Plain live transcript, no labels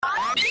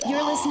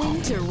You're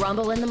listening to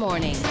Rumble in the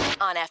Morning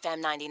on FM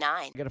 99.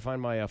 I got to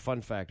find my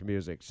fun fact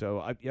music.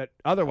 So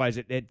otherwise,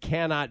 it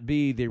cannot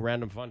be the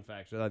random fun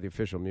facts without the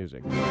official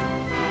music.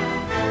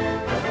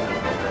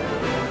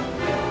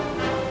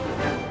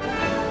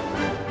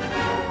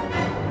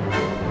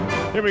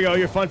 Here we go.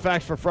 Your fun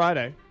facts for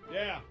Friday.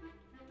 Yeah.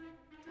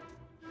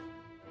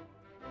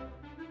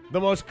 The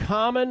most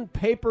common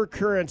paper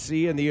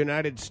currency in the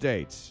United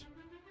States.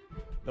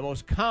 The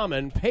most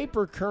common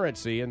paper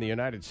currency in the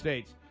United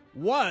States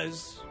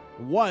was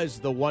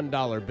the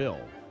 $1 bill.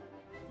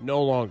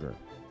 No longer.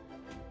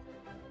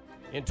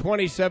 In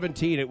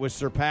 2017, it was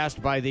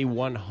surpassed by the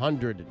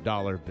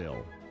 $100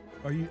 bill.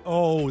 Are you?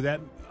 Oh,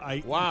 that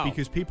I. Wow.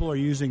 Because people are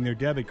using their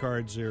debit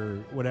cards or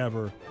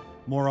whatever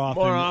more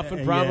often. More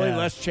often, probably. Yeah.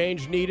 Less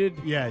change needed.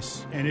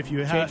 Yes, and if you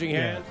have Changing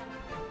hands.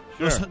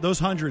 Sure. those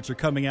hundreds are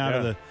coming out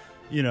of the,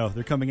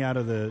 they're coming out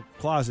of the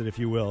closet, if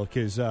you will,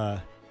 because.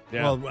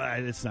 Well,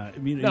 it's not. I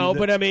mean, no,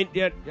 but I mean,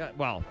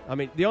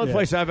 the only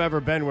place I've ever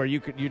been where you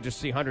just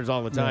see hundreds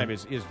all the time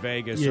is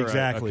Vegas or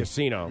a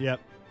casino. Yep.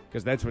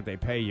 Because that's what they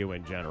pay you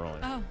in general.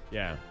 Oh.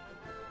 Yeah.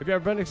 Have you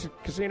ever been to a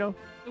casino?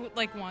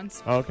 Like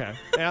once. Oh, okay.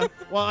 Yeah.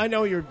 Well, I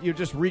know you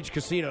just reached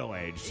casino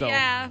age. So.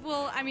 Yeah.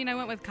 Well, I mean, I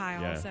went with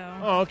Kyle, so.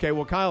 Oh, okay.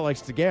 Well, Kyle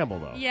likes to gamble,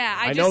 though. Yeah,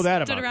 I know just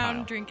that stood about around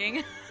Kyle.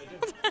 drinking.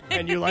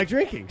 And you like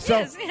drinking, so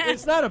yes.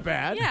 it's not a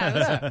bad.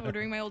 Yeah, I was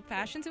ordering my old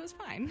fashions. It was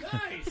fine.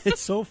 Nice.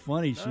 It's so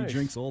funny. She Nice.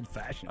 drinks old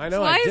fashioned. I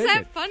know. Why I is dig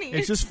that it. funny?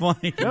 It's just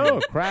funny.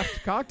 No,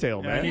 craft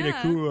cocktail, man. I need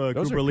Yeah. a Those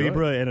are Cuba good.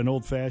 Libre and an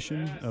old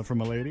fashioned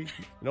from a lady.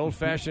 An old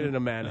fashioned and a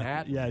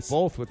Manhattan. Yes.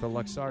 Both with the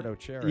Luxardo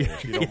cherry.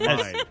 If you don't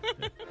Yes. mind.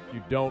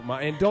 You don't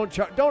mind. And don't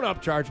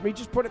upcharge me.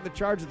 Just put it in the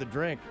charge of the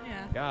drink.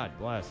 Yeah. God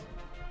bless.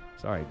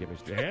 Sorry, give me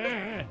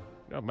straight.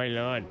 Oh, my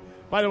Lord.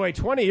 By the way,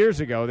 20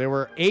 years ago, there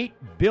were 8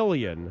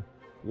 billion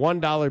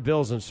 $1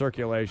 bills in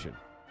circulation.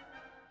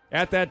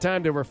 At that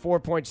time, there were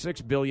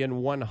 4.6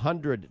 billion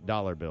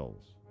 $100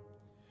 bills.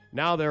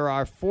 Now there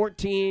are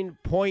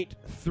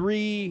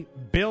 14.3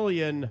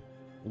 billion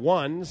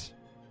ones,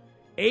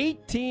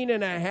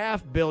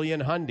 18.5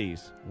 billion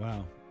hundies.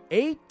 Wow.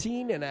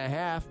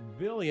 18.5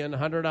 billion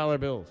 $100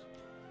 bills.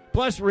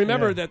 Plus,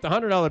 remember that the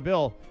 $100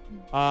 bill,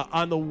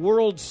 on the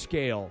world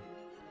scale,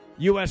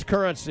 U.S.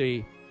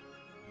 currency,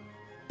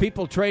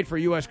 people trade for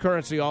U.S.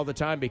 currency all the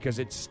time because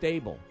it's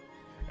stable.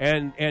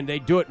 And they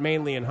do it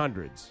mainly in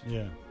hundreds.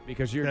 Yeah.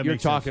 Because you're That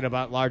makes talking sense.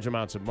 about large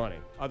amounts of money.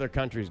 Other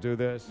countries do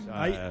this.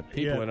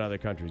 People in yeah. other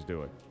countries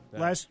do it.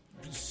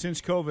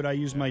 Since COVID, I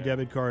use my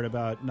debit card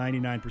about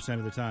 99%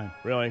 of the time.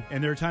 Really?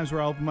 And there are times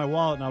where I open my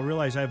wallet and I'll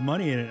realize I have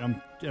money in it.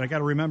 And I got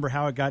to remember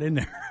how it got in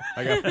there.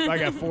 I got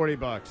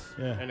 $40,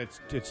 Yeah. and it's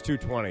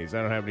 220s.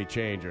 I don't have any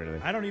change or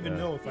anything. I don't even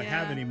know if I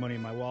have Yeah. any money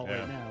in my wallet Yeah.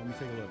 right now. Let me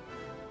take a look.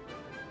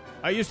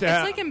 I used to It's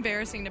have. like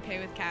embarrassing to pay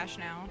with cash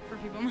now for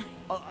people.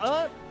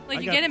 Like I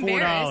you got get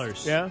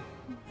embarrassed. $4. Yeah.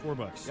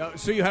 $4.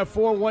 So you have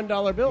 4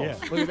 $1 bills.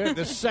 Yeah. Look at that,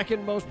 the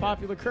second most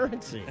popular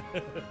currency.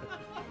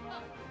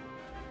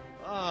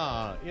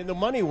 In the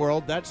money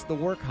world, that's the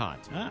work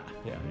hot. Ah,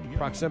 Yeah, there you go.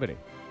 proximity.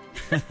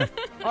 All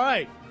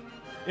right.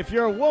 If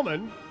you're a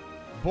woman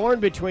born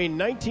between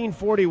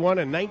 1941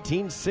 and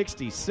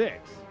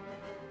 1966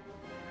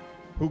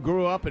 who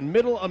grew up in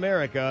Middle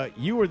America,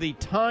 you were the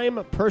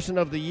Time Person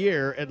of the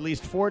Year at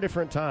least 4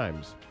 different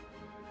times.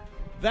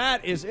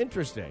 That is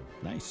interesting.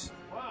 Nice.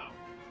 Wow.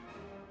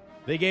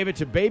 They gave it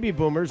to baby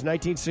boomers,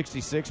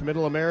 1966,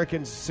 Middle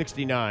Americans,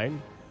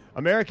 69,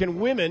 American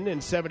women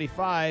in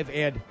 75,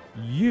 and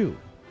you.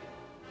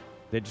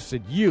 They just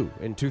said you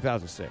in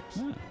 2006.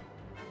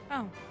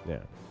 Oh. Yeah.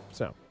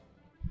 So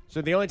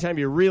the only time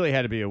you really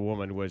had to be a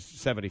woman was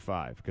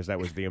 75, because that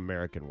was the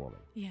American woman.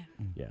 Yeah.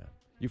 Yeah.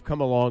 You've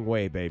come a long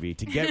way, baby.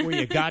 To get where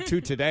you got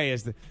to today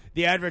is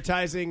the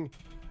advertising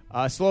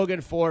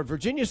slogan for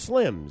Virginia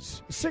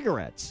Slims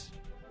cigarettes,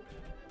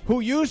 who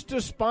used to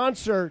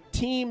sponsor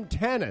Team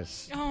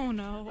Tennis. Oh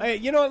no. Hey,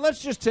 you know what?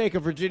 Let's just take a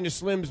Virginia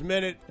Slims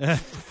minute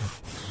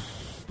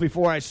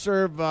before I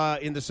serve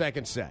in the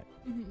second set.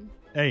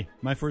 Hey,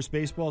 my first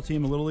baseball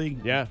team in Little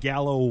League, Yeah.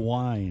 Gallo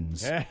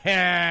Wines.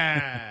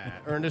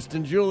 Ernest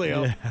and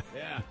Julio. Yeah.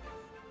 Yeah.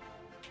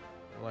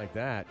 I like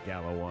that,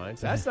 Gallo Wines.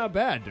 That's not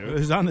bad, It dude.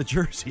 was on the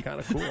jersey. Kind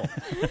of cool.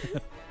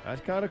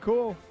 That's kind of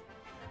cool.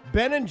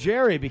 Ben and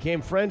Jerry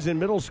became friends in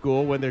middle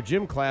school when their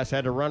gym class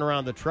had to run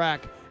around the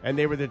track, and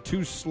they were the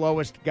 2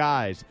 slowest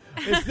guys.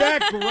 Is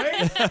that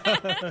great?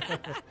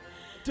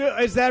 Dude,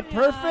 is that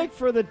perfect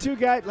for the 2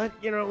 guys?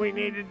 We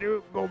need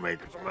to go make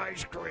some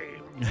ice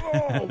cream.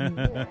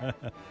 Oh,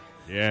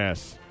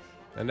 yes.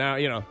 And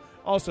now,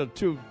 also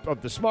 2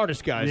 of the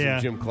smartest guys Yeah.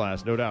 in gym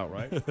class, no doubt,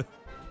 right?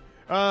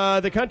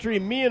 The country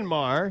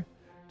Myanmar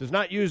does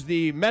not use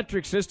the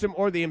metric system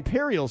or the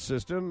imperial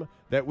system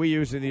that we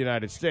use in the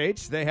United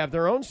States. They have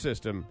their own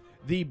system,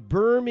 the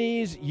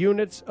Burmese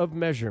units of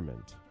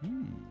measurement.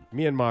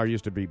 Myanmar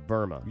used to be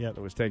Burma. Yep.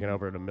 It was taken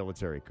over in a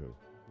military coup.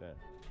 Yeah.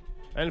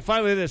 And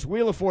finally, this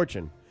Wheel of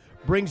Fortune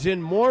brings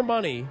in more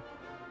money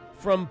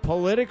from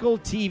political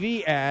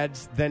TV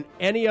ads than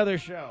any other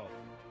show.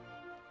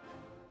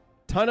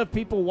 ton of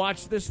people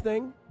watch this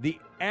thing. The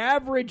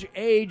average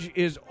age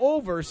is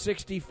over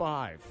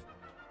 65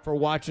 for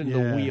watching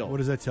the wheel. What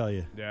does that tell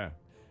you? Yeah.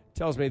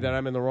 Tells me that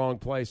I'm in the wrong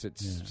place at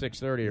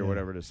 6:30 or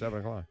whatever it is, 7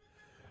 o'clock.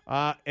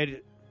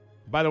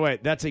 By the way,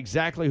 that's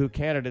exactly who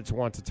candidates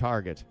want to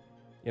target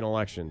in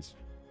elections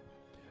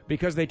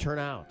because they turn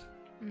out.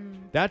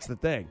 That's the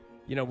thing.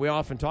 You know, we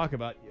often talk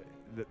about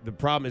the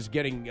problem is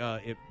getting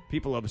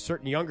people of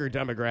certain younger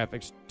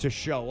demographics to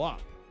show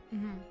up.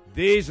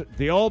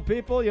 The old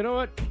people, you know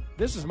what?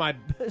 This is my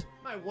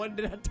one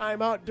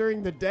time out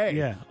during the day.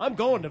 Yeah. I'm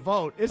going to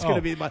vote. It's going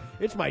to be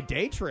my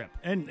day trip.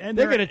 And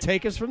they're going to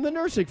take us from the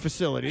nursing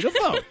facility to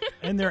vote.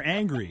 And they're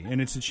angry,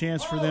 and it's a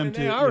chance for them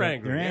to. They are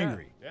angry. They're yeah.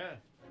 angry. Yeah.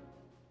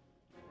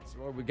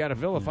 So we got to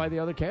vilify the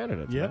other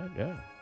candidates. Yep. Right? Yeah.